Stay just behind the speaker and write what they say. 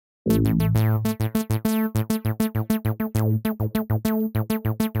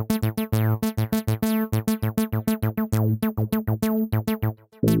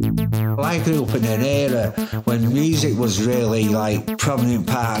I grew up in an era when music was really like a prominent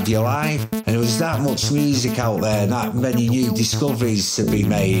part of your life, and there was that much music out there, that many new discoveries to be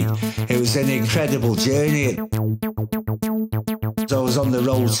made. It was an incredible journey. So I was on the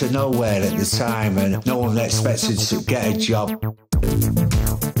road to nowhere at the time, and no one expected to get a job.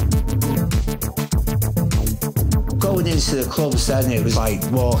 Going into the clubs then, it was like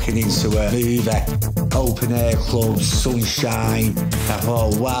walking into a movie. Open air clubs, sunshine. I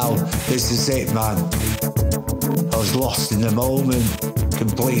thought, wow, this is it, man. I was lost in the moment,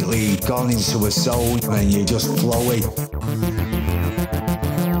 completely gone into a zone, and you're just flowing.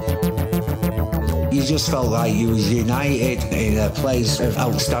 You just felt like you was united in a place of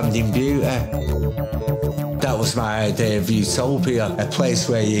outstanding beauty. That was my idea of utopia, a place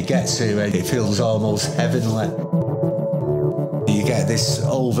where you get to and it feels almost heavenly. You get this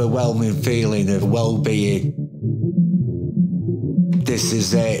overwhelming feeling of well-being. This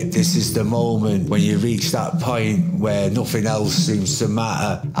is it. This is the moment when you reach that point where nothing else seems to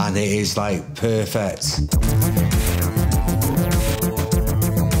matter, and it is like perfect.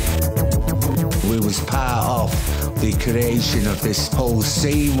 We was part of the creation of this whole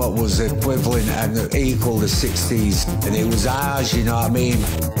scene, what was equivalent and equal to the 60s, and it was ours, you know what I mean?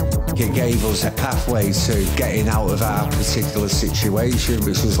 It gave us a pathway to getting out of our particular situation,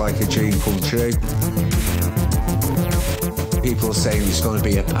 which was like a dream come true. People saying it's going to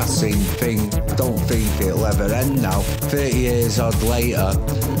be a passing thing. Don't think it'll ever end now. 30 years odd later,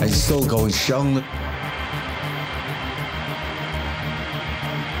 and it's still going strong.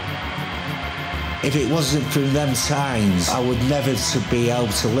 If it wasn't from them times, I would never be able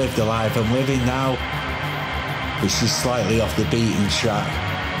to live the life I'm living now, which is slightly off the beaten track.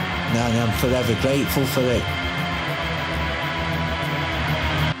 And I'm forever grateful for it.